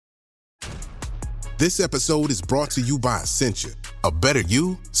This episode is brought to you by Essentia. A better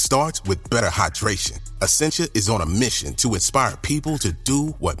you starts with better hydration. Essentia is on a mission to inspire people to do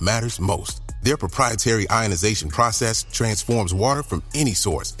what matters most. Their proprietary ionization process transforms water from any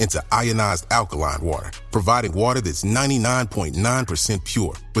source into ionized alkaline water, providing water that's 99.9%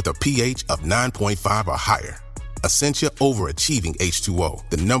 pure with a pH of 9.5 or higher. Essentia Overachieving H2O,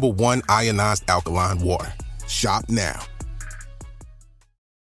 the #1 ionized alkaline water. Shop now.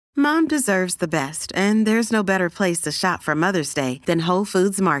 Mom deserves the best, and there's no better place to shop for Mother's Day than Whole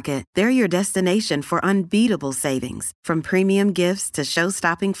Foods Market. They're your destination for unbeatable savings, from premium gifts to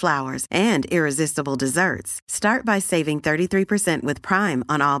show-stopping flowers and irresistible desserts. Start by saving 33% with Prime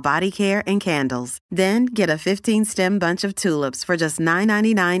on all body care and candles. Then get a 15-stem bunch of tulips for just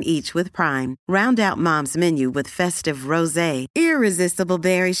 $9.99 each with Prime. Round out Mom's menu with festive rosé, irresistible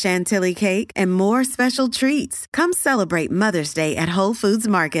berry chantilly cake, and more special treats. Come celebrate Mother's Day at Whole Foods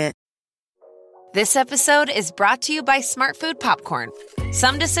Market. This episode is brought to you by Smart Food Popcorn.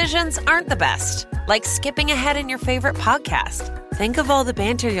 Some decisions aren't the best, like skipping ahead in your favorite podcast. Think of all the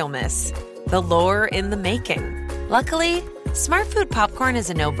banter you'll miss, the lore in the making. Luckily, Smart Food Popcorn is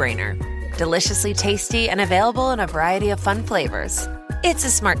a no-brainer. Deliciously tasty and available in a variety of fun flavors. It's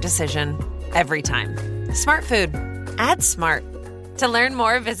a smart decision every time. Smart Food. Add smart. To learn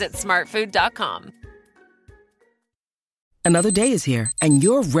more, visit smartfood.com. Another day is here, and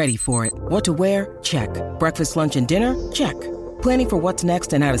you're ready for it. What to wear? Check. Breakfast, lunch, and dinner? Check. Planning for what's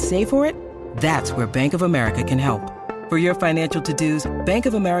next and how to save for it? That's where Bank of America can help. For your financial to-dos, Bank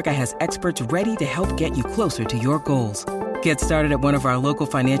of America has experts ready to help get you closer to your goals. Get started at one of our local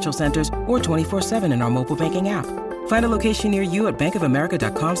financial centers or 24/7 in our mobile banking app. Find a location near you at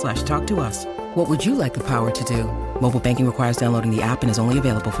bankofamerica.com/talktous. What would you like the power to do? Mobile banking requires downloading the app and is only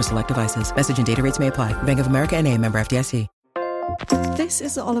available for select devices. Message and data rates may apply. Bank of America N.A., member FDIC. This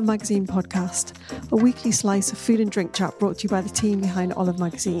is the Olive Magazine podcast, a weekly slice of food and drink chat brought to you by the team behind Olive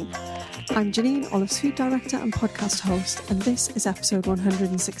Magazine. I'm Janine, Olive's food director and podcast host, and this is episode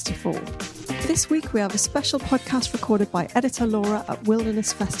 164. This week we have a special podcast recorded by editor Laura at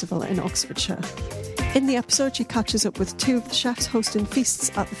Wilderness Festival in Oxfordshire. In the episode, she catches up with two of the chefs hosting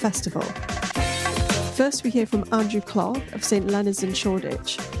feasts at the festival. First, we hear from Andrew Clarke of St Leonard's in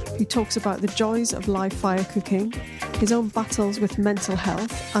Shoreditch, who talks about the joys of live fire cooking, his own battles with mental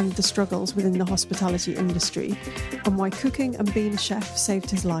health and the struggles within the hospitality industry, and why cooking and being a chef saved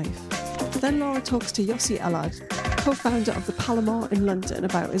his life. Then Laura talks to Yossi Elad, co-founder of the Palomar in London,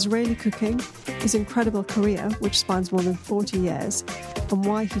 about Israeli cooking, his incredible career, which spans more than 40 years, and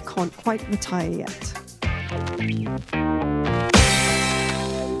why he can't quite retire yet.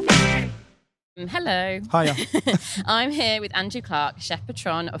 Hello. Hiya. I'm here with Andrew Clarke, chef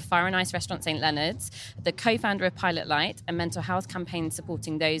patron of Fire and Ice Restaurant St Leonard's, the co-founder of Pilot Light, a mental health campaign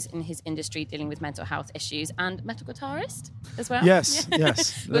supporting those in his industry dealing with mental health issues, and metal guitarist as well. Yes,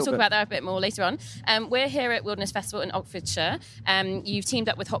 yes. We'll talk about that a bit more later on. We're here at Wilderness Festival in Oxfordshire. You've teamed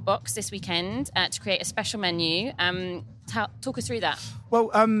up with Hotbox this weekend to create a special menu. Talk us through that. Well,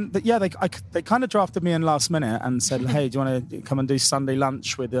 they kind of drafted me in last minute and said, "Hey, do you want to come and do Sunday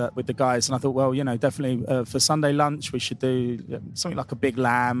lunch with the guys?" And I thought, well, definitely for Sunday lunch we should do something like a big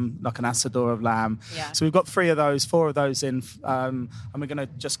lamb, like an assador of lamb. Yeah. So we've got 4 of those in, and we're going to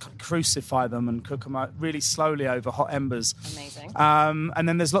just crucify them and cook them out really slowly over hot embers. Amazing. And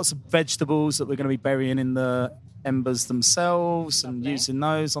then there's lots of vegetables that we're going to be burying in the embers themselves. Lovely. And using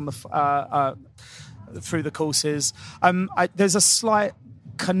those on the through the courses. There's a slight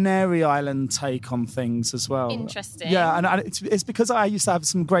Canary Island take on things as well. Interesting. Yeah, and it's because I used to have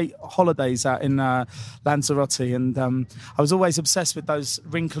some great holidays out in Lanzarote, and I was always obsessed with those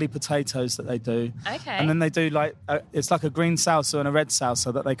wrinkly potatoes that they do. Okay. And then they do it's like a green salsa and a red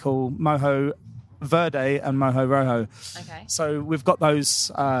salsa that they call mojo verde and mojo rojo. Okay. So we've got those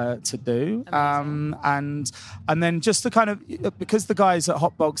to do, and then just to kind of, because the guys at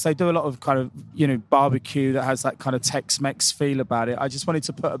Hotbox, they do a lot of kind of barbecue that has that kind of Tex-Mex feel about it. I just wanted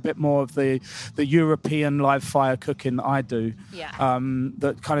to put a bit more of the European live fire cooking that I do. Yeah.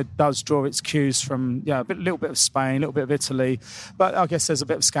 That kind of does draw its cues from a little bit of Spain, a little bit of Italy, but I guess there's a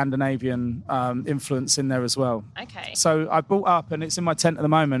bit of Scandinavian influence in there as well. Okay. So I brought up, and it's in my tent at the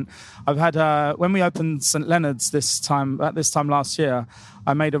moment. I've had when we opened St Leonard's this time last year,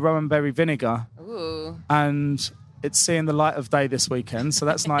 I made a Rowan berry vinegar. Ooh. And it's seeing the light of day this weekend, so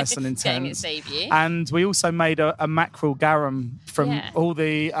that's nice and intense. Getting it save you. And we also made a mackerel garum from all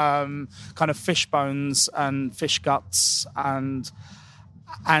the kind of fish bones and fish guts, and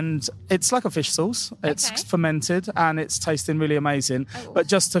it's like a fish sauce. It's fermented and it's tasting really amazing. Oh. But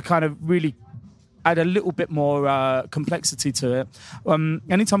just to kind of really add a little bit more complexity to it.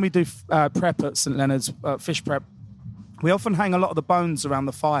 Anytime we do prep at St Leonard's, fish prep, we often hang a lot of the bones around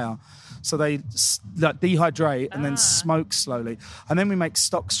the fire. So they dehydrate and then smoke slowly. And then we make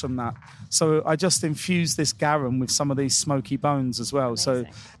stocks from that. So I just infuse this garum with some of these smoky bones as well. Amazing.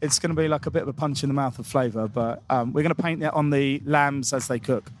 So it's going to be like a bit of a punch in the mouth of flavour. But we're going to paint it on the lambs as they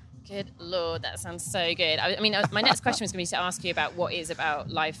cook. Good Lord, that sounds so good. I mean, my next question was going to be to ask you about what is about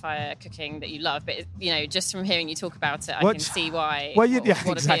live fire cooking that you love. But, just from hearing you talk about it, I can see why. Well,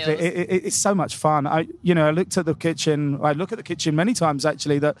 exactly. It's so much fun. I looked at the kitchen. I look at the kitchen many times,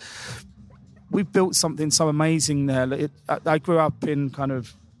 actually, that we've built something so amazing there. I grew up in kind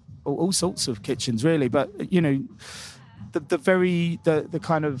of all sorts of kitchens, really. But,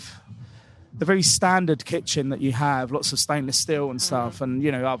 the very standard kitchen that you have, lots of stainless steel and stuff, and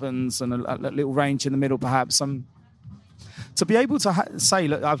ovens and a little range in the middle, perhaps. To be able to say,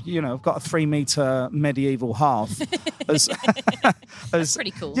 look, I've got a 3-meter medieval hearth. That's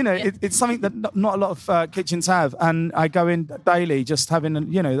pretty cool. It's something that not a lot of kitchens have, and I go in daily just having,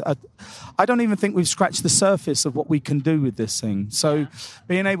 I don't even think we've scratched the surface of what we can do with this thing. So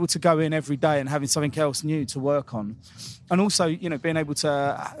being able to go in every day and having something else new to work on. And also, being able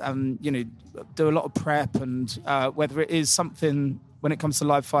to, do a lot of prep and whether it is something, when it comes to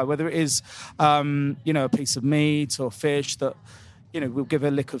live fire, whether it is, a piece of meat or fish that, we'll give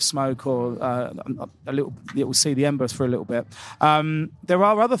a lick of smoke or a little, it will see the embers for a little bit. There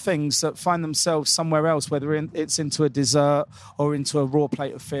are other things that find themselves somewhere else, whether it's into a dessert or into a raw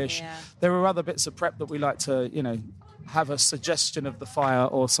plate of fish. Yeah. There are other bits of prep that we like to, have a suggestion of the fire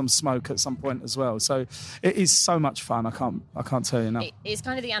or some smoke at some point as well. So it is so much fun. I can't tell you enough. It's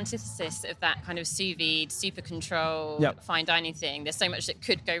kind of the antithesis of that kind of sous vide, super control, fine dining thing. There's so much that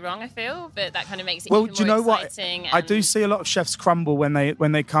could go wrong, I feel, but that kind of makes it even more exciting. I do see a lot of chefs crumble when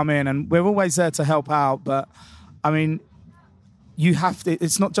they come in, and we're always there to help out. But I mean, you have to.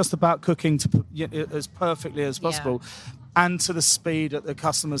 It's not just about cooking as perfectly as possible. And to the speed that the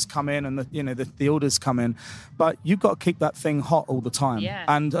customers come in and the orders come in, but you've got to keep that thing hot all the time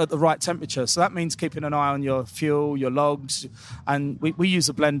and at the right temperature. So that means keeping an eye on your fuel, your logs, and we use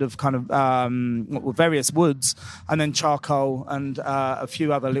a blend of kind of various woods and then charcoal and a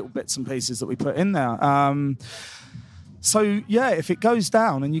few other little bits and pieces that we put in there. So, if it goes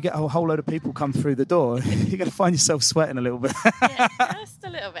down and you get a whole load of people come through the door, you're going to find yourself sweating a little bit. Just a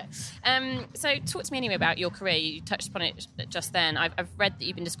little bit. So talk to me anyway about your career. You touched upon it just then. I've read that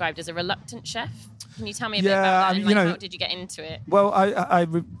you've been described as a reluctant chef. Can you tell me a bit about that? And how did you get into it? Well, I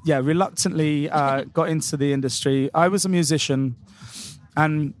reluctantly got into the industry. I was a musician,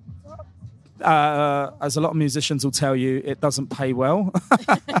 and as a lot of musicians will tell you, it doesn't pay well.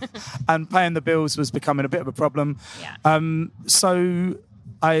 And paying the bills was becoming a bit of a problem. Yeah. So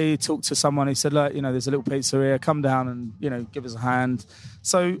I talked to someone who said, look, there's a little pizzeria, come down and, give us a hand.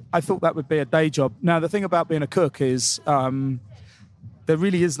 So I thought that would be a day job. Now, the thing about being a cook is there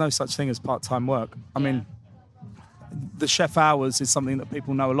really is no such thing as part-time work. I mean, the chef hours is something that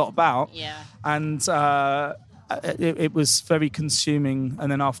people know a lot about. Yeah. And it was very consuming, and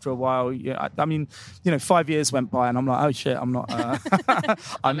then after a while, 5 years went by, and I'm like, oh shit, I'm not.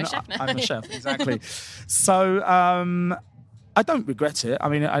 I'm a chef now. I'm a chef, exactly. So I don't regret it. I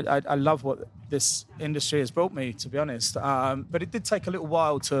mean, I love what this industry has brought me, to be honest. But it did take a little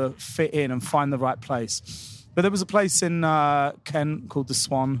while to fit in and find the right place. But there was a place in Kent called the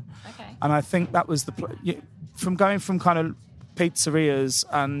Swan, and I think that was from going from kind of pizzerias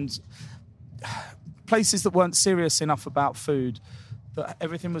and places that weren't serious enough about food, that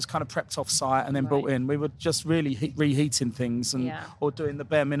everything was kind of prepped off site and then brought in. We were just really reheating things or doing the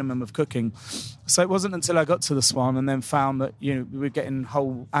bare minimum of cooking. So it wasn't until I got to the Swan and then found that we were getting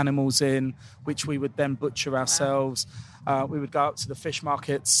whole animals in, which we would then butcher ourselves. We would go out to the fish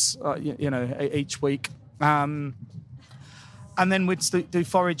markets, each week. And then we'd do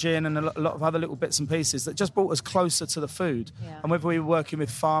foraging and a lot of other little bits and pieces that just brought us closer to the food. Yeah. And whether we were working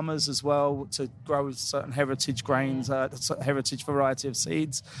with farmers as well to grow certain heritage grains, heritage variety of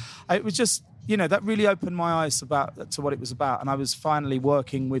seeds, it was just, that really opened my eyes to what it was about. And I was finally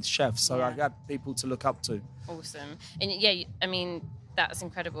working with chefs, so I had people to look up to. Awesome. And that's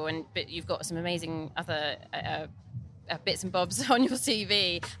incredible. But you've got some amazing other bits and bobs on your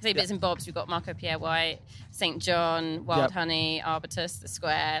CV. I say bits and bobs. We've got Marco Pierre White, St. John, Wild Honey, Arbutus, The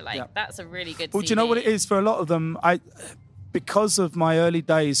Square. That's a really good Well, CV. Do you know what it is for a lot of them? Because of my early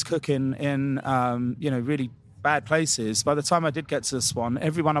days cooking in, really bad places, by the time I did get to the Swan,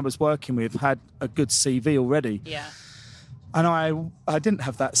 everyone I was working with had a good CV already. Yeah. And I didn't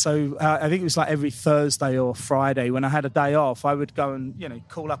have that. So I think it was like every Thursday or Friday when I had a day off, I would go and,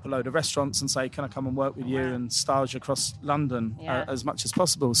 call up a load of restaurants and say, can I come and work with you and stage across London as much as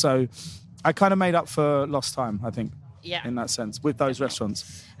possible. So I kind of made up for lost time, I think, in that sense, with those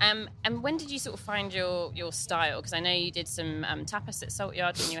restaurants. And when did you sort of find your style? Because I know you did some tapas at Salt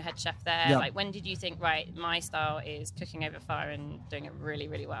Yard when you were head chef there. Yeah. Like, when did you think, right, my style is cooking over fire and doing it really,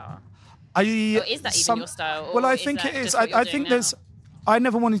 really well? Or is that even your style? Well, I think it is. I think there's... I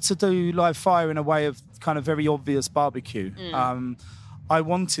never wanted to do live fire in a way of kind of very obvious barbecue. I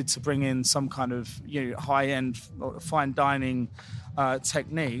wanted to bring in some kind of high-end, fine dining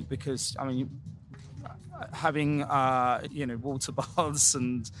technique because, I mean, having water baths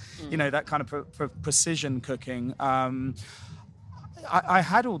and that kind of precision cooking, I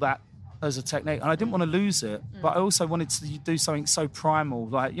had all that as a technique, and I didn't want to lose it, but I also wanted to do something so primal.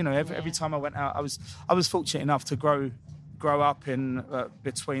 Like every time I went out, I was fortunate enough to grow up in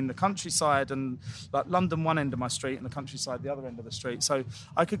between the countryside and like London one end of my street and the countryside the other end of the street. So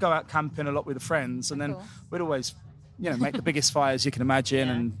I could go out camping a lot with the friends, and then we'd always make the biggest fires you can imagine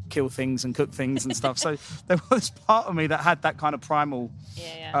and kill things and cook things and stuff. So there was part of me that had that kind of primal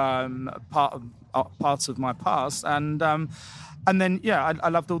part of my past, and then, I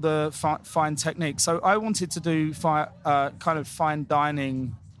loved all the fine techniques. So I wanted to do kind of fine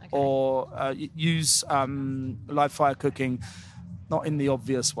dining or use live fire cooking, not in the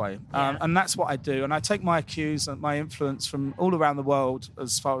obvious way. And that's what I do. And I take my cues and my influence from all around the world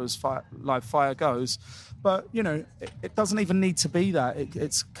as far as live fire goes. But, it doesn't even need to be that.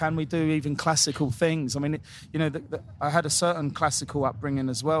 It's can we do even classical things? I mean, I had a certain classical upbringing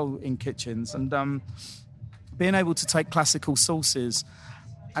as well in kitchens. And being able to take classical sauces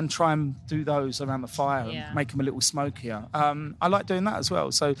and try and do those around the fire and make them a little smokier. I like doing that as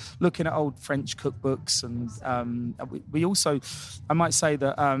well. So looking at old French cookbooks, and we also, I might say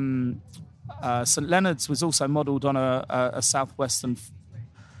that St Leonard's was also modelled on a Southwest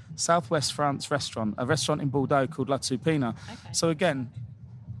France restaurant, a restaurant in Bordeaux called La Toupina. Okay. So again,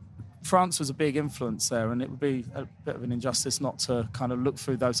 France was a big influence there, and it would be a bit of an injustice not to kind of look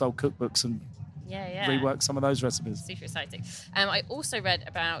through those old cookbooks and rework some of those recipes. Super exciting. I also read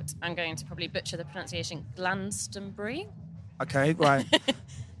about, I'm going to probably butcher the pronunciation, Glastonbury. Okay, right.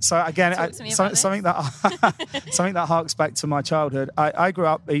 So again, something that harks back to my childhood. I grew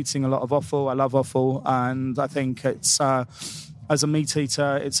up eating a lot of offal. I love offal, and I think it's as a meat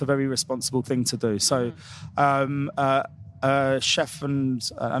eater, it's a very responsible thing to do. So, a chef and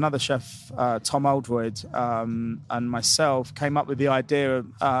another chef, Tom Oldroyd, and myself came up with the idea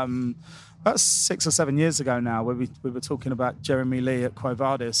about 6 or 7 years ago now, where we were talking about Jeremy Lee at Quo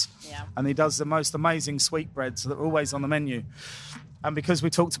Vadis, and he does the most amazing sweetbreads that are always on the menu. And because we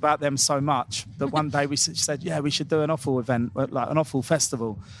talked about them so much, that one day we said, we should do an offal event, like an offal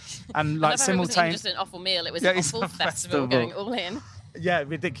festival. And like simultaneously, it wasn't just an offal meal, it was an offal festival going all in. Yeah,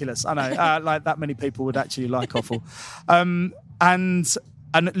 ridiculous. I know. Like that many people would actually like offal. And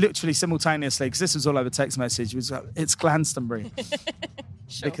literally simultaneously, because this was all over text message, was it's Glastonbury.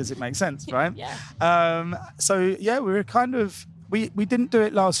 Sure. Because it makes sense, right? We were kind of we didn't do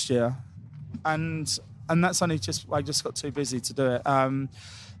it last year, and that's only I just got too busy to do it.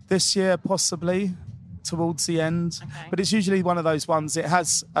 This year, possibly towards the end, but it's usually one of those ones. It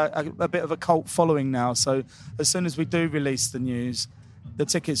has a bit of a cult following now, so as soon as we do release the news, the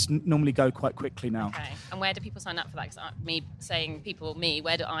tickets normally go quite quickly now. Okay, and where do people sign up for that? Because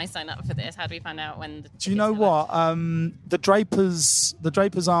where do I sign up for this? How do we find out when? Do you know what? The Draper's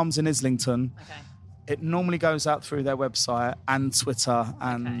Arms in Islington. Okay. It normally goes out through their website and Twitter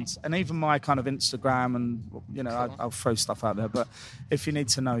and even my kind of Instagram, and cool. I'll throw stuff out there. But if you need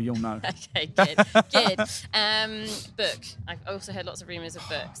to know, you'll know. Okay, good. Book. I've also heard lots of rumours of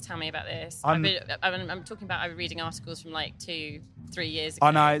books. Tell me about this. I'm talking about. I'm reading articles from like 2-3 years ago.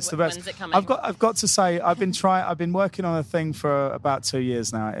 I know, it's the best. When's it coming? I've got to say, I've been working on a thing for about 2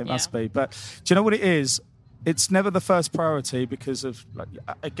 years now. It must be. But do you know what it is? It's never the first priority because of,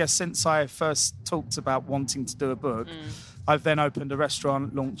 I guess, since I first talked about wanting to do a book, I've then opened a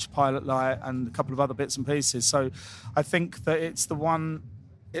restaurant, launched Pilot Light, and a couple of other bits and pieces. So I think that it's the one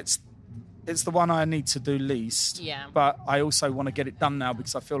I need to do least. Yeah. But I also want to get it done now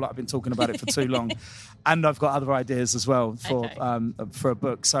because I feel like I've been talking about it for too long, and I've got other ideas as well for a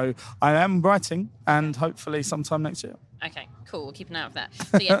book. So I am writing, and hopefully sometime next year. Okay, cool. We'll keep an eye out for that.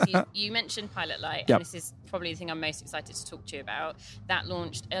 So yes, you mentioned Pilot Light, and this is probably the thing I'm most excited to talk to you about. That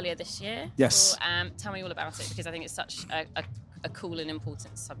launched earlier this year. Yes. Tell me all about it, because I think it's such a cool and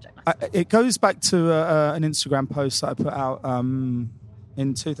important subject matter. It goes back to an Instagram post that I put out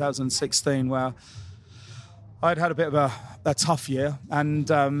in 2016 where I'd had a bit of a tough year,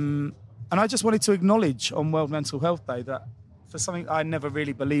 and I just wanted to acknowledge on World Mental Health Day that for something I never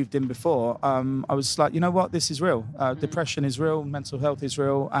really believed in before, I was like, you know what, this is real. Depression is real, mental health is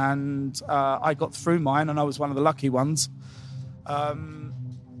real, and I got through mine, and I was one of the lucky ones.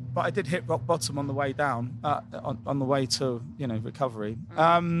 But I did hit rock bottom on the way down, on the way to, recovery.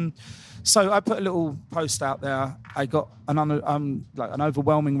 So I put a little post out there. I got an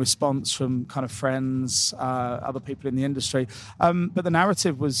overwhelming response from kind of friends, other people in the industry. But the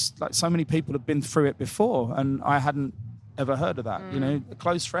narrative was like so many people have been through it before, and I hadn't ever heard of that.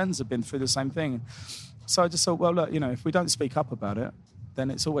 Close friends have been through the same thing. So I just thought, well, look, if we don't speak up about it, then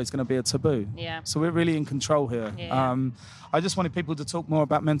it's always going to be a taboo. Yeah. So we're really in control here. Yeah. I just wanted people to talk more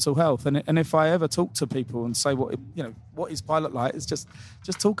about mental health, and if I ever talk to people and say what is Pilot Light, it's just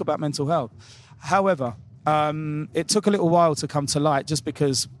talk about mental health. However, it took a little while to come to light, just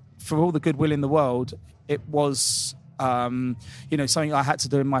because for all the goodwill in the world, it was something I had to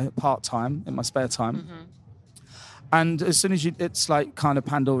do in my part-time, in my spare time. Mm-hmm. And as soon as it's like kind of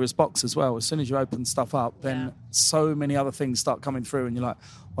Pandora's box as well. As soon as you open stuff up, then so many other things start coming through, and you're like,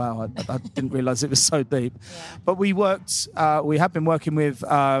 wow, I didn't realise it was so deep. Yeah. But we have been working with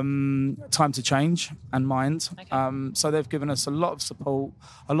Time to Change and Mind. Okay. So they've given us a lot of support,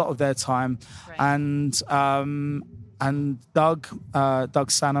 a lot of their time. Right. And Doug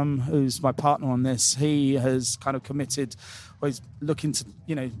Sanham, who's my partner on this, he has kind of committed, or he's looking to,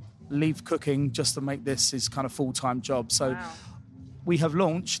 leave cooking just to make this his kind of full-time job. So we have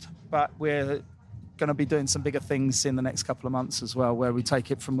launched, but we're going to be doing some bigger things in the next couple of months as well, where we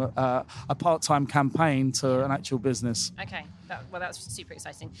take it from a part-time campaign to an actual business. Okay, that's super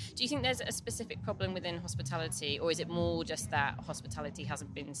exciting. Do you think there's a specific problem within hospitality, or is it more just that hospitality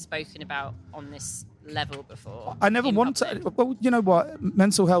hasn't been spoken about on this level before? I never want to. Well, you know what?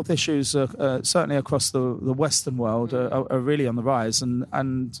 Mental health issues are certainly across the Western world are really on the rise,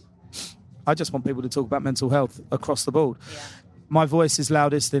 and I just want people to talk about mental health across the board. Yeah. My voice is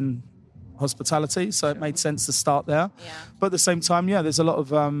loudest in hospitality, so it made sense to start there. Yeah. But at the same time, there's a lot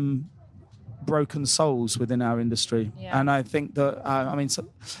of broken souls within our industry. Yeah. And I think that,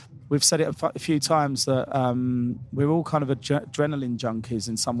 we've said it a few times that we're all kind of adrenaline junkies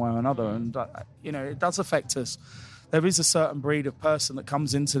in some way or another. And, it does affect us. There is a certain breed of person that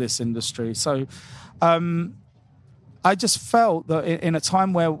comes into this industry. So I just felt that in a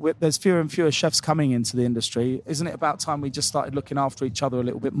time where there's fewer and fewer chefs coming into the industry, isn't it about time we just started looking after each other a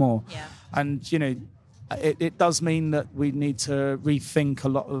little bit more? Yeah. And, it does mean that we need to rethink a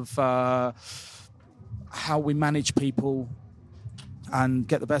lot of how we manage people and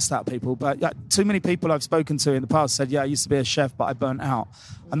get the best out of people. But too many people I've spoken to in the past said, I used to be a chef, but I burnt out.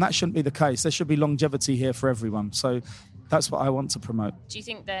 And that shouldn't be the case. There should be longevity here for everyone. So that's what I want to promote. Do you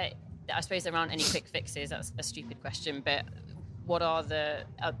think that, I suppose there aren't any quick fixes? That's a stupid question, but what are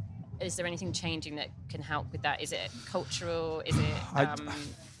is there anything changing that can help with that? Is it cultural? Is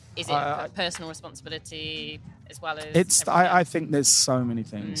it personal responsibility as well as? I think there's so many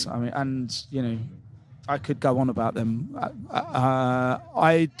things. I could go on about them.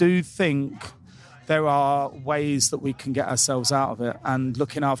 I do think there are ways that we can get ourselves out of it, and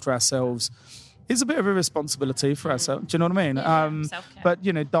looking after ourselves is a bit of a responsibility for ourselves. Do you know what I mean? Self-care. But,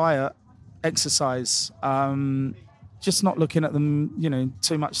 diet, exercise, just not looking at them,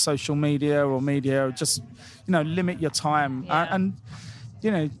 too much social media or media, just, limit your time. And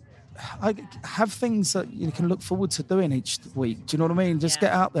I have things that you can look forward to doing each week. Do you know what I mean? Just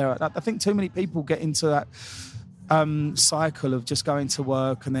get out there. I think too many people get into that cycle of just going to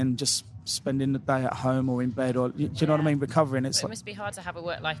work and then just spending the day at home or in bed, or do you know what I mean, recovering. It must be hard to have a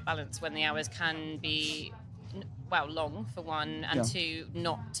work-life balance when the hours can be long for one, and two,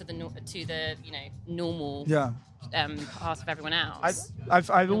 not to the normal part of everyone else.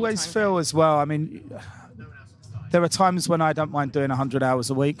 I always feel as well, there are times when I don't mind doing 100 hours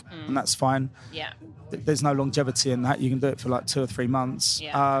a week, and that's fine. Yeah. There's no longevity in that. You can do it for like 2 or 3 months.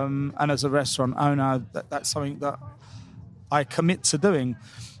 Yeah. And as a restaurant owner, that's something that I commit to doing.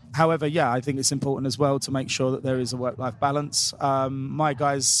 However, I think it's important as well to make sure that there is a work-life balance. My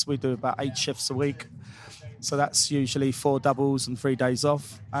guys, we do about 8 shifts a week. So that's usually 4 doubles and 3 days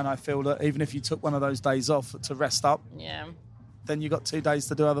off. And I feel that even if you took one of those days off to rest up, then you got 2 days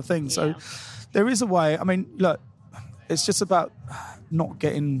to do other things. Yeah. So there is a way. Look, it's just about not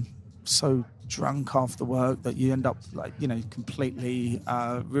getting so drunk after work that you end up completely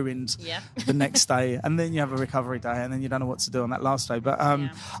ruined the next day, and then you have a recovery day, and then you don't know what to do on that last day. But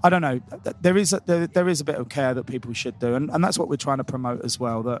I don't know. There is a bit of care that people should do, and that's what we're trying to promote as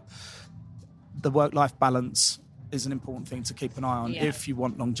well. That the work-life balance is an important thing to keep an eye on if you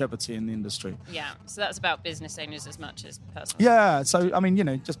want longevity in the industry. Yeah, so that's about business owners as much as personal. Yeah, so I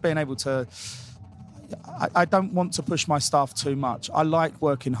mean, just being able to. I don't want to push my staff too much. I like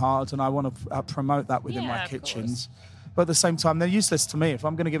working hard, and I want to promote that within my kitchens. But at the same time, they're useless to me. If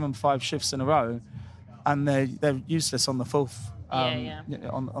I'm going to give them 5 shifts in a row, and they're useless on the fourth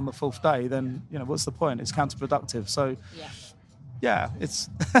on the fourth day, then what's the point? It's counterproductive. So. Yeah, it's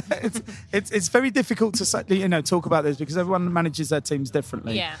it's very difficult to talk about this because everyone manages their teams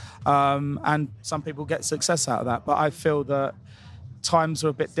differently. Yeah. And some people get success out of that, but I feel that times are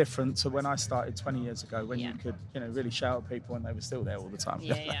a bit different to when I started 20 years ago, when you could really shout at people and they were still there all the time.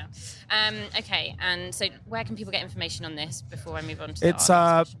 Yeah. Okay, and so where can people get information on this before I move on to it's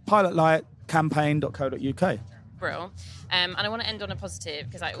pilotlightcampaign.co.uk. Brill. And I want to end on a positive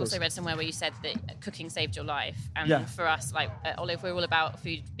because I also read somewhere where you said that cooking saved your life. And for us, like at Olive, we're all about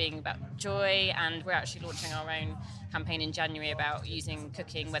food being about joy, and we're actually launching our own campaign in January about using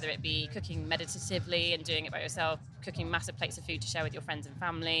cooking, whether it be cooking meditatively and doing it by yourself, cooking massive plates of food to share with your friends and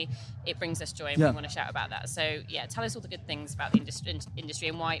family. It brings us joy, and we want to shout about that. So, tell us all the good things about the industry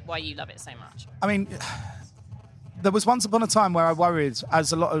and why you love it so much. I mean, there was once upon a time where I worried,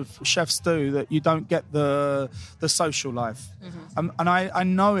 as a lot of chefs do, that you don't get the social life. Mm-hmm. And I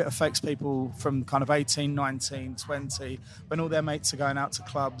know it affects people from kind of 18, 19, 20, when all their mates are going out to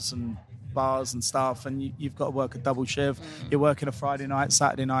clubs and bars and stuff, and you've got to work a double shift. You're working a Friday night,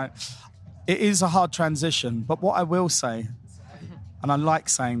 Saturday night. It is a hard transition. But what I will say, and I like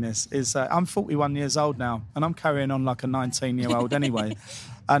saying this, is I'm 41 years old now, and I'm carrying on like a 19-year-old anyway.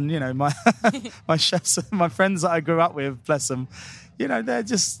 And, my chefs, my friends that I grew up with, bless them, they're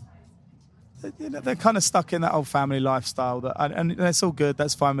just, they're kind of stuck in that old family lifestyle. And it's all good.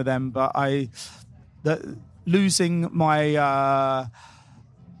 That's fine with them. But losing my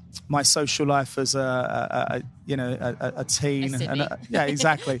my social life as a teen,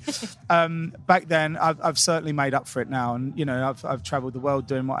 exactly. Back then, I've certainly made up for it now, and I've travelled the world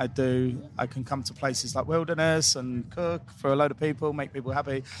doing what I do. I can come to places like Wilderness and cook for a load of people, make people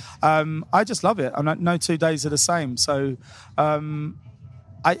happy. I just love it. No 2 days are the same. So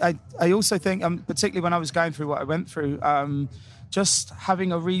I also think, particularly when I was going through what I went through, just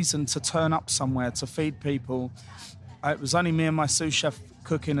having a reason to turn up somewhere to feed people. It was only me and my sous chef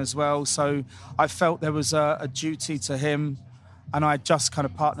cooking as well, so I felt there was a duty to him, and I just kind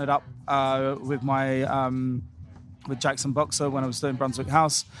of partnered up with my with Jackson Boxer when I was doing Brunswick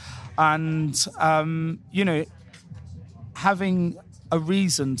House, and having a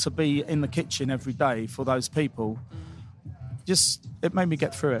reason to be in the kitchen every day for those people, it made me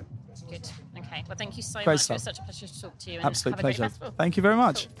get through it. Good. Okay. Well, thank you so Great much. stuff. It was such a pleasure to talk to you. And Absolute have a pleasure. Great festival. Thank you very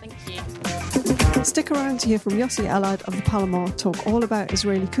much. Cool. Thank you. Stick around to hear from Yossi Elad of the Palomar talk all about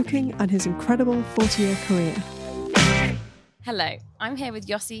Israeli cooking and his incredible 40-year career. Hello, I'm here with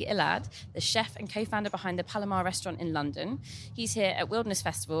Yossi Elad, the chef and co-founder behind the Palomar restaurant in London. He's here at Wilderness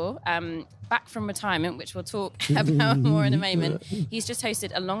Festival, back from retirement, which we'll talk about more in a moment. He's just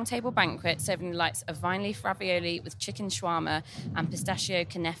hosted a long table banquet serving the likes of vine leaf ravioli with chicken shawarma and pistachio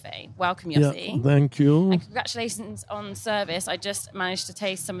knafe. Welcome, Yossi. Yeah, thank you. And congratulations on service. I just managed to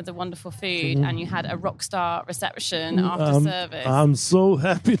taste some of the wonderful food, and you had a rock star reception after service. I'm so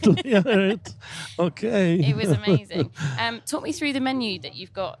happy to hear it. Okay. It was amazing. Talk me through the menu that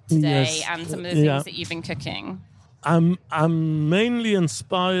you've got today and some of the things that you've been cooking. I'm mainly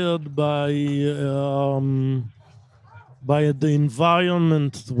inspired by the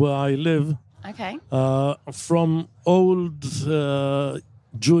environment where I live. Okay. From old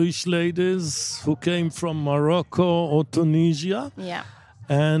Jewish ladies who came from Morocco or Tunisia. Yeah.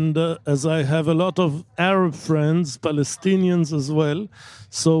 And as I have a lot of Arab friends, Palestinians as well,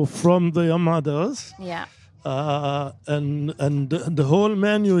 so from their mothers. Yeah. And the whole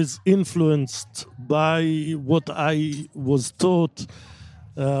menu is influenced by what I was taught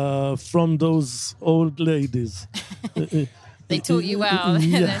from those old ladies. They taught you well.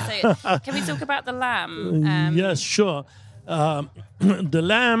 So, can we talk about the lamb? Yes, sure. The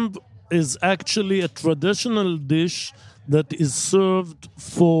lamb is actually a traditional dish that is served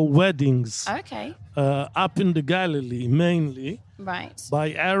for weddings. Okay. Up in the Galilee, mainly. Right.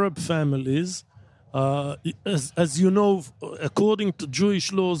 By Arab families. As you know, according to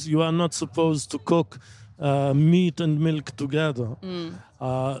Jewish laws, you are not supposed to cook meat and milk together.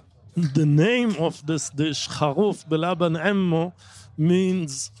 The name of this dish, Kharuf belaban emmo,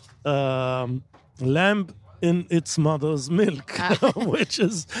 means lamb in its mother's milk, which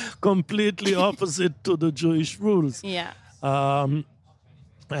is completely opposite to the Jewish rules. Yeah.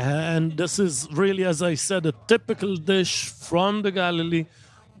 And this is really, as I said, a typical dish from the Galilee,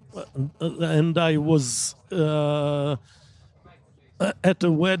 and I was at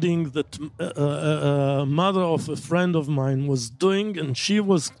a wedding that mother of a friend of mine was doing, and she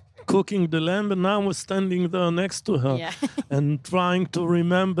was cooking the lamb, and I was standing there next to her and trying to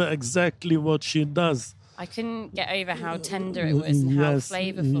remember exactly what she does. I couldn't get over how tender it was and how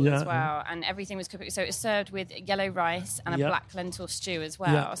flavorful as well, and everything was cooked. So it was served with yellow rice and a black lentil stew as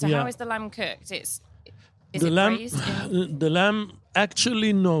well. So how is the lamb cooked? Is it braised? The lamb,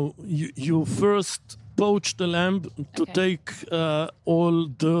 actually, no. You first poach the lamb to take all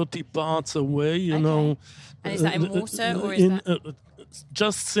dirty parts away, you know. And is that in water or is that?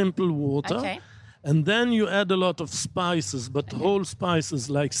 Just simple water. Okay. And then you add a lot of spices, but whole spices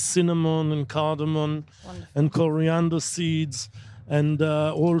like cinnamon and cardamom and coriander seeds and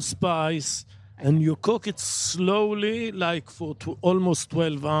allspice. And you cook it slowly, like for almost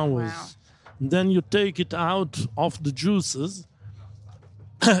 12 hours. Wow. Then you take it out of the juices.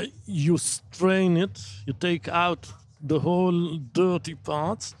 You strain it. You take out the whole dirty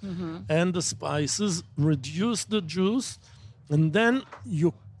parts and the spices, reduce the juice, and then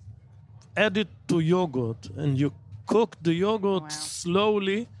you add it to yogurt, and you cook the yogurt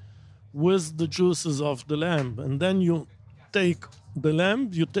slowly with the juices of the lamb. And then you take the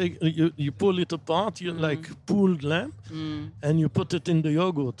lamb, you pull it apart, like pulled lamb, and you put it in the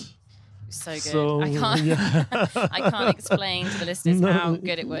yogurt. So good. I can't explain to the listeners how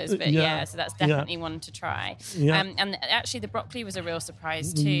good it was, but so that's definitely one to try. And actually, the broccoli was a real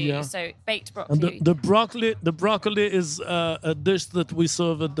surprise too. So baked broccoli. And the broccoli is a dish that we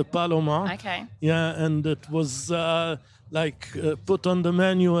serve at the Paloma. Okay. Yeah, and it was put on the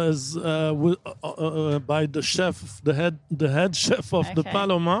menu as by the chef, the head chef of the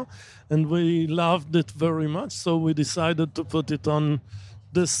Paloma, and we loved it very much. So we decided to put it on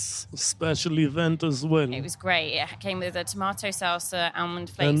this special event as well. It was great. It came with a tomato salsa, almond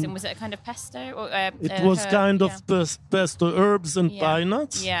flakes, and was it a kind of pesto? Or, it was kind of pesto, herbs and pine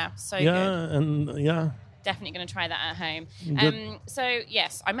nuts. Yeah, so good. And definitely going to try that at home. So,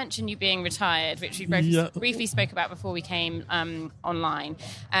 yes, I mentioned you being retired, which we briefly spoke about before we came online.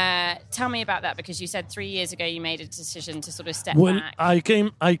 Tell me about that, because you said 3 years ago you made a decision to sort of step back.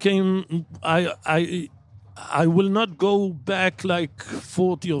 I will not go back like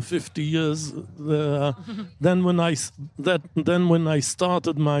 40 or 50 years. Then when I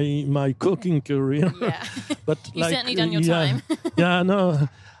started my cooking career, but you've certainly done your time.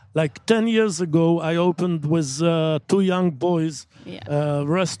 Like 10 years ago, I opened with 2 young boys a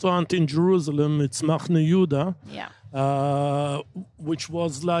restaurant in Jerusalem. It's Machne Yehuda, which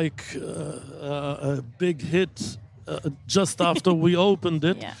was like a big hit just after we opened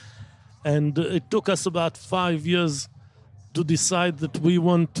it. And it took us about 5 years to decide that we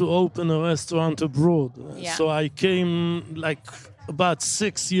want to open a restaurant abroad. So I came like about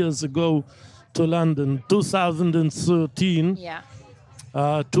 6 years ago to London, 2013,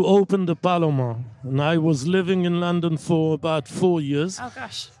 to open the Paloma. And I was living in London for about 4 years. Oh,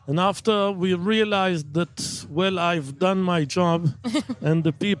 gosh. And after we realized that, well, I've done my job and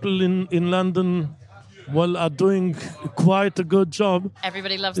the people in London are doing quite a good job.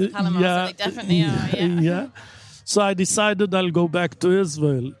 Everybody loves the Paloma, so they definitely are, So I decided I'll go back to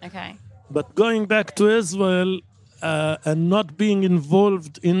Israel. Okay. But going back to Israel and not being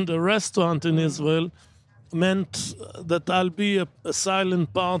involved in the restaurant in Israel meant that I'll be a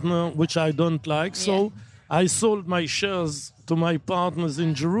silent partner, which I don't like. So I sold my shares to my partners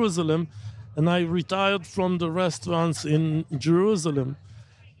in Jerusalem, and I retired from the restaurants in Jerusalem.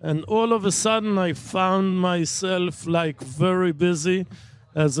 And all of a sudden, I found myself like very busy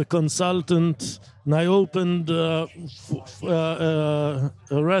as a consultant. And I opened a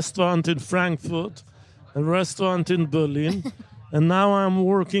restaurant in Frankfurt, a restaurant in Berlin. And now I'm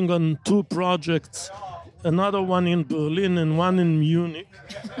working on 2 projects, another one in Berlin and one in Munich.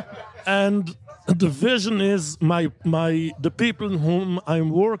 And the vision is the people whom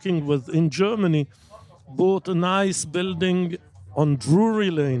I'm working with in Germany bought a nice building on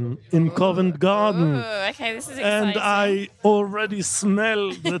Drury Lane in Covent Garden. Ooh, okay, this is exciting. And I already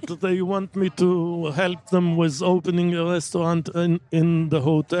smell that they want me to help them with opening a restaurant in the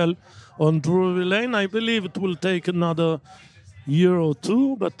hotel on Drury Lane. I believe it will take another year or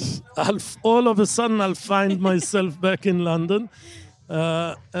 2, but all of a sudden I'll find myself back in London.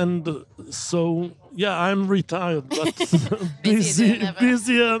 And so, I'm retired, but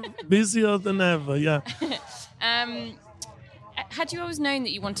busier than ever, Had you always known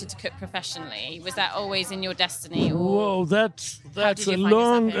that you wanted to cook professionally? Was that always in your destiny? Or whoa, that's a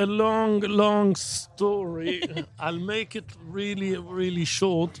long story. I'll make it really, really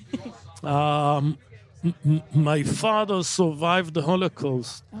short. my father survived the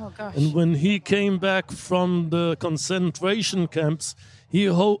Holocaust. Oh, gosh. And when he came back from the concentration camps, he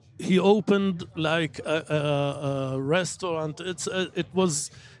opened like a restaurant. It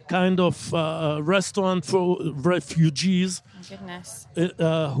was kind of a restaurant for refugees. Oh, goodness.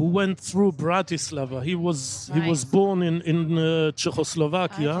 Who went through Bratislava. He was born in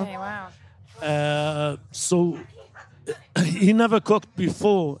Czechoslovakia. Okay, wow. So he never cooked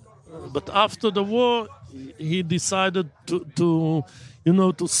before, but after the war, he decided to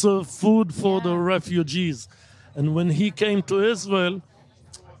serve food for the refugees. And when he came to Israel,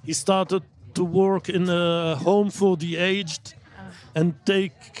 he started to work in a home for the aged and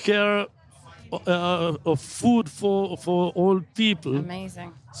take care of food for old people.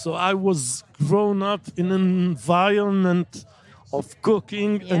 Amazing. So I was grown up in an environment of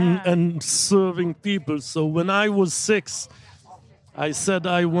cooking and serving people. So when I was 6, I said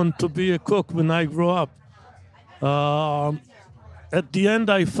I want to be a cook when I grow up. At the end,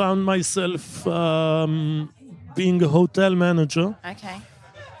 I found myself being a hotel manager. Okay.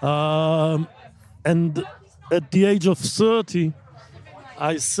 And at the age of 30,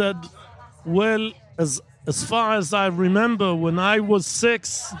 I said, well, as far as I remember, when I was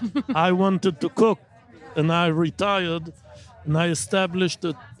 6, I wanted to cook, and I retired, and I established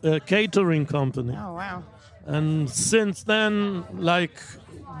a catering company. Oh, wow. And since then,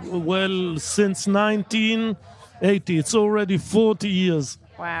 since 1980, it's already 40 years,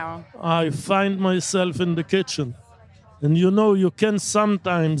 Wow. I find myself in the kitchen. And you can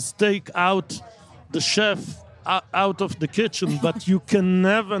sometimes take out the chef out of the kitchen, but you can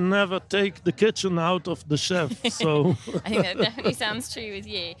never take the kitchen out of the chef. So I think that definitely sounds true with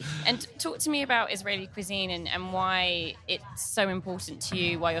you. And talk to me about Israeli cuisine and why it's so important to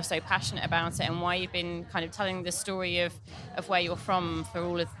you, why you're so passionate about it, and why you've been kind of telling the story of where you're from for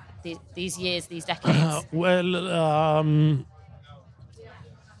all of these years, these decades.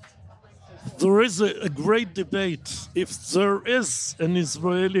 There is a great debate if there is an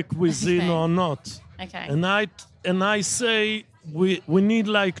Israeli cuisine or not. Okay. And I say we need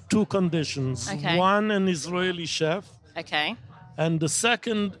like 2 conditions. Okay. One, an Israeli chef. Okay. And the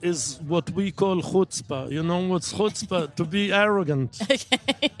second is what we call chutzpah. You know what's chutzpah? To be arrogant.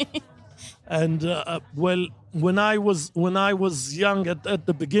 Okay. And when I was young, at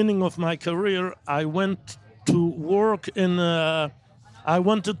the beginning of my career, I went to work I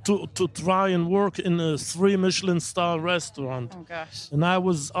wanted to try and work in a 3 Michelin star restaurant. Oh, gosh. And I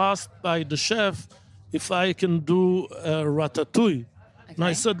was asked by the chef if I can do ratatouille. Okay. And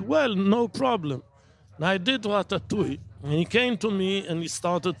I said, well, no problem. And I did ratatouille. And he came to me and he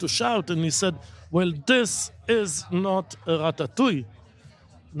started to shout. And he said, well, this is not a ratatouille.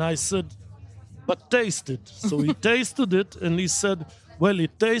 And I said, but taste it. So he tasted it and he said, well,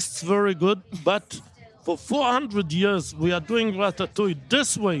 it tastes very good, but for 400 years, we are doing ratatouille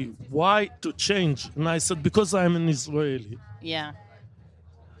this way. Why to change? And I said, because I'm an Israeli. Yeah.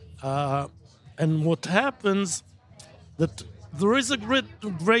 And what happens, that there is a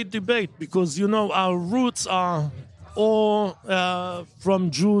great debate, because, our roots are all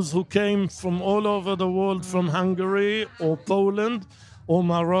from Jews who came from all over the world, from Hungary or Poland or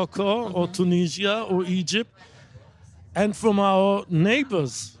Morocco or Tunisia or Egypt, and from our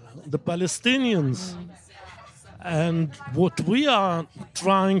neighbors, the Palestinians. And what we are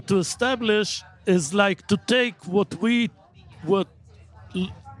trying to establish is like to take what we were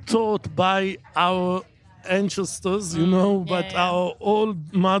taught by our ancestors, our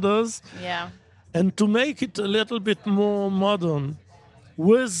old mothers, and to make it a little bit more modern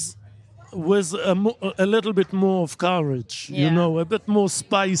with a little bit more of courage, a bit more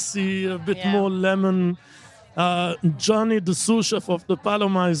spicy, a bit more lemon. Johnny, the sous chef of the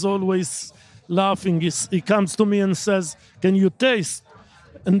Paloma, is always laughing. He comes to me and says, can you taste?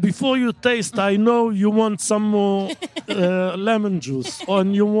 And before you taste, I know you want some more lemon juice, or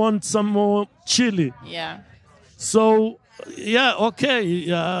you want some more chili. Yeah. So, okay.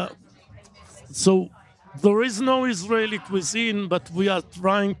 So there is no Israeli cuisine, but we are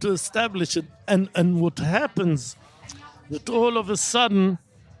trying to establish it. And what happens, that all of a sudden,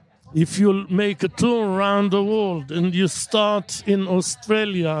 if you make a tour around the world and you start in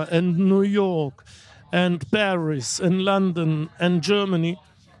Australia and New York and Paris and London and Germany,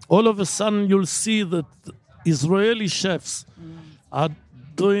 all of a sudden you'll see that Israeli chefs are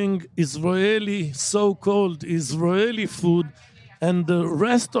doing so-called Israeli food, and the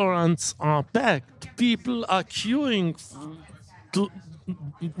restaurants are packed. People are queuing,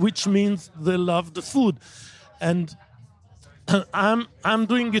 which means they love the food. And I'm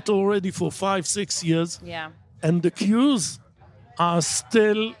doing it already for 5-6 years. Yeah. And the queues are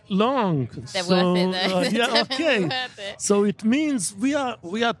still long. They're worth it, though. They're yeah, okay. worth it. So it means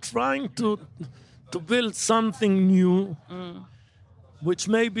we are trying to build something new, which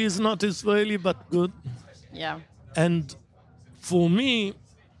maybe is not Israeli but good. Yeah. And for me,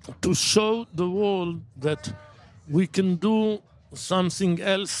 to show the world that we can do something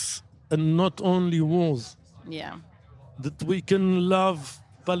else and not only wars. Yeah. That we can love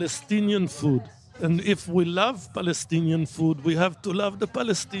Palestinian food. And if we love Palestinian food, we have to love the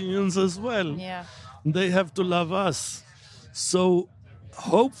Palestinians as well. Yeah. They have to love us. So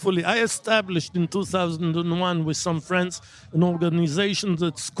hopefully, I established in 2001 with some friends an organization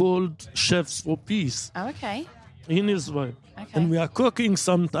that's called Chefs for Peace. Oh, okay. In Israel. Okay. And we are cooking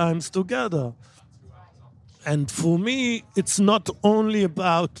sometimes together. And for me, it's not only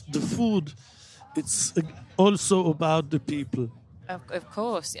about the food, it's also about the people. Of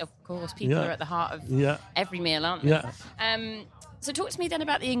course. People are at the heart of every meal, aren't they? Yeah. So talk to me then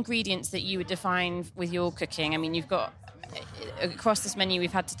about the ingredients that you would define with your cooking. I mean, you've got, across this menu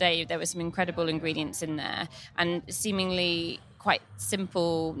we've had today, there were some incredible ingredients in there and seemingly quite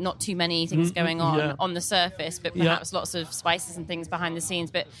simple, not too many things going on the surface, but perhaps lots of spices and things behind the scenes.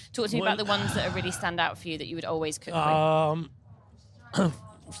 But talk to me about the ones that really stand out for you that you would always cook with.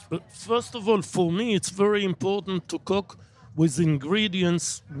 First of all, for me, it's very important to cook with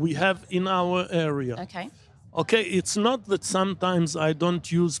ingredients we have in our area. Okay, it's not that sometimes I don't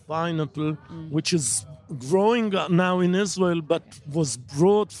use pineapple, which is growing now in Israel, but was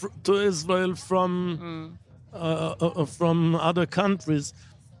brought to Israel from other countries.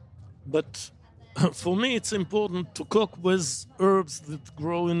 But for me, it's important to cook with herbs that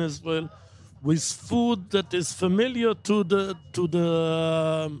grow in Israel, with food that is familiar to the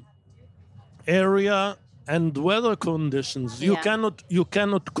area and weather conditions. You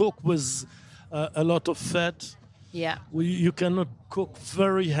cannot cook with a lot of fat. Yeah. You cannot cook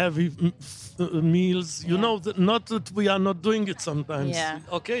very heavy meals. You know, not that we are not doing it sometimes. Yeah.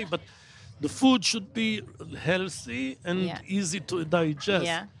 Okay, but the food should be healthy and easy to digest.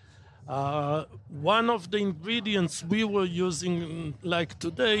 Yeah. One of the ingredients we were using, like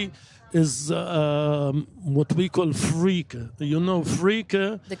today, is what we call frike. You know,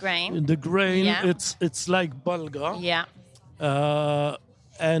 frike. The grain. The grain. Yeah. It's like bulgur. Yeah.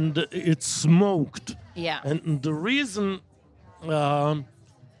 And it's smoked. Yeah. And the reason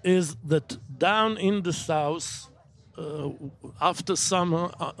is that down in the south, after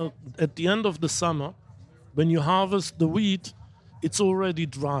summer, at the end of the summer, when you harvest the wheat, it's already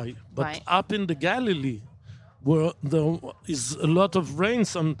dry. But up in the Galilee, where there is a lot of rain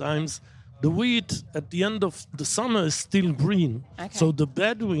sometimes, the wheat at the end of the summer is still green. Okay. So the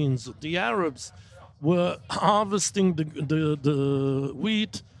Bedouins, the Arabs, were harvesting the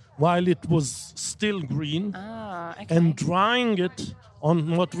wheat while it was still green and drying it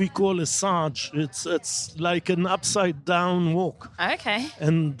on what we call a sage. It's like an upside down wok. Okay.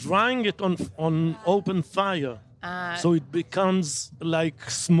 And drying it on open fire. So it becomes like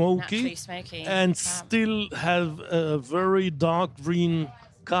smoky and still have a very dark green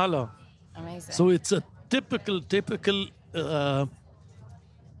color. Amazing. So it's a typical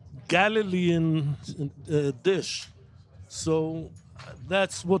Galilean dish. So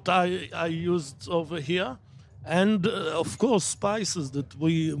that's what I used over here. And of course spices that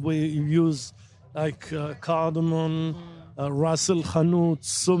we use, like cardamom, ras el hanout,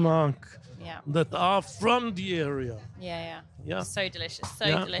 sumac, that are from the area. Yeah. So delicious,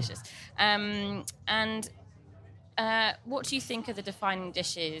 delicious. And what do you think are the defining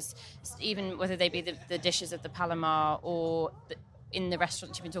dishes, even whether they be the dishes of the Palomar or in the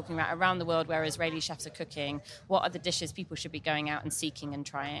restaurants you've been talking about around the world where Israeli chefs are cooking? What are the dishes people should be going out and seeking and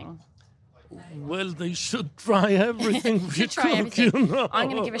trying? Well, they should try everything. Everything. You know? I'm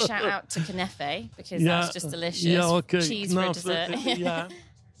going to give a shout out to knafe because that's just delicious. Yeah, okay. Cheese for dessert. Yeah,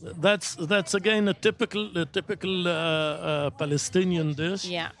 that's again a typical Palestinian dish.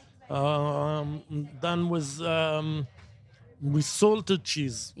 Yeah. Done with salted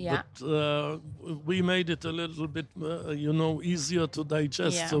cheese. Yeah. But we made it a little bit, easier to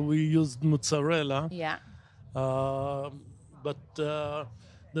digest. Yeah. So we used mozzarella. Yeah. But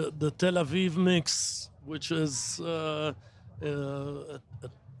the Tel Aviv mix, which is a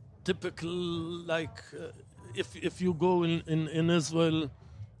typical, like, if you go in Israel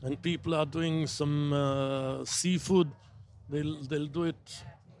and people are doing some seafood, they'll do it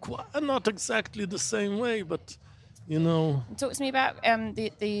not exactly the same way, but Talk to me about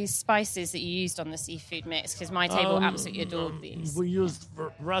the spices that you used on the seafood mix, because my table absolutely adored these. We used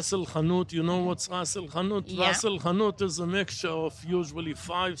ras el hanout. You know what's ras el hanout? Yeah. Ras el hanout is a mixture of usually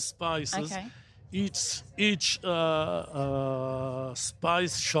 5 spices. Okay. each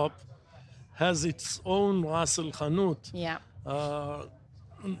spice shop has its own Ras El Hanout. Yeah.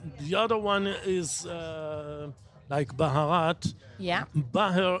 The other one is like Baharat. Yeah.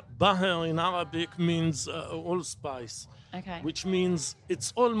 Bahar in Arabic means allspice, Okay. which means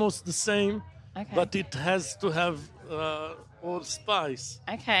it's almost the same, but it has to have allspice.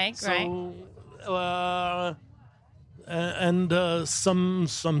 Okay, great. So, and some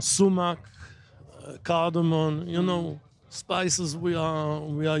sumac, cardamom, spices we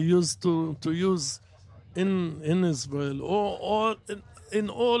are used to use in Israel or in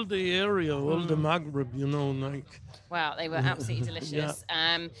all the area, all the Maghreb, like. Wow, they were absolutely delicious.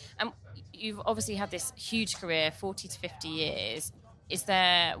 And you've obviously had this huge career, 40 to 50 years. Is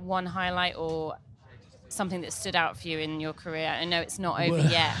there one highlight or something that stood out for you in your career? I know it's not over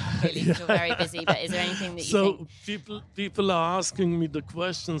yet, really, because you're very busy, but is there anything that you think... So people are asking me the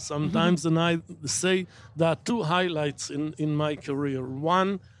question sometimes, and I say there are two highlights in my career.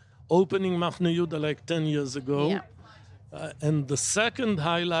 One, opening Machne Yehuda like 10 years ago. Yeah. And the second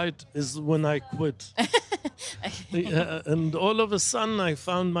highlight is when I quit. And all of a sudden I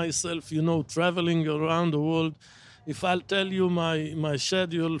found myself, traveling around the world. If I'll tell you my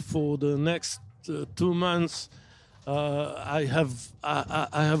schedule for the next 2 months, I have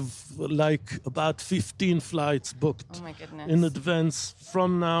like about 15 flights booked in advance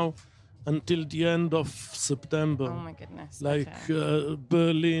from now until the end of September. Oh my goodness. Like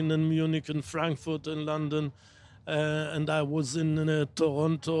Berlin and Munich and Frankfurt and London. And I was in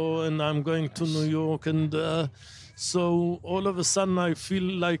Toronto, and I'm going to New York, and so all of a sudden I feel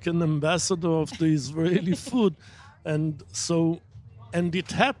like an ambassador of the Israeli food, and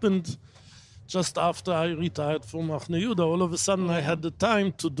it happened just after I retired from Machne Yehuda. All of a sudden I had the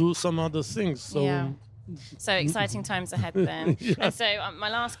time to do some other things. So exciting times ahead then. And so my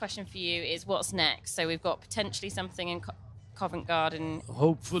last question for you is, what's next? So we've got potentially something in Covent Garden,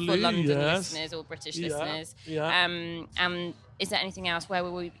 hopefully, for London listeners or British listeners. Yeah. Is there anything else? Where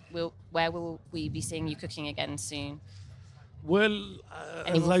will we be seeing you cooking again soon? Well,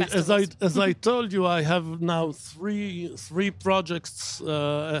 as I told you, I have now three projects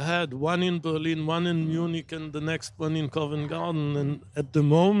ahead. One in Berlin, one in Munich, and the next one in Covent Garden. And at the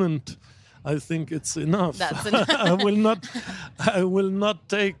moment, I think it's enough. That's enough. I will not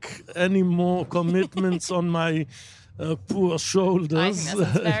take any more commitments on my poor shoulders. I think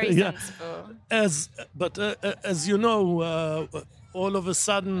that's very sensible. As you know, all of a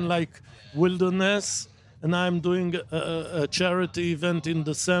sudden, like Wilderness, and I'm doing a charity event in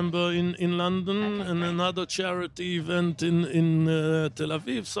December in London, and another charity event in Tel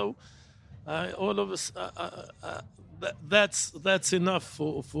Aviv. So all of us, that's enough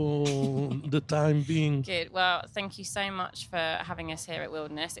for the time being. Good. Well, thank you so much for having us here at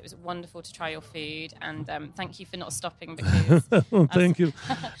Wilderness. It was wonderful to try your food, and thank you for not stopping because. Thank you.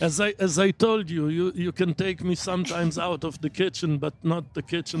 As I told you, you can take me sometimes out of the kitchen, but not the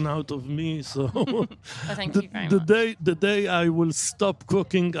kitchen out of me. So. Well, thank you very much. The day I will stop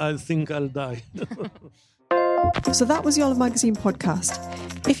cooking, I think I'll die. So that was the Olive Magazine podcast.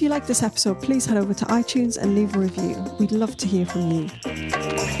 If you like this episode, please head over to iTunes and leave a review. We'd love to hear from you.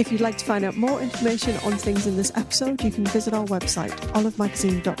 If you'd like to find out more information on things in this episode, you can visit our website,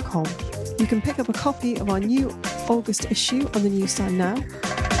 olivemagazine.com. You can pick up a copy of our new August issue on the newsstand now,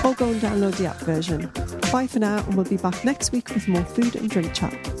 or go and download the app version. Bye for now, and we'll be back next week with more food and drink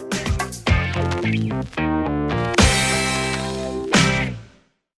chat.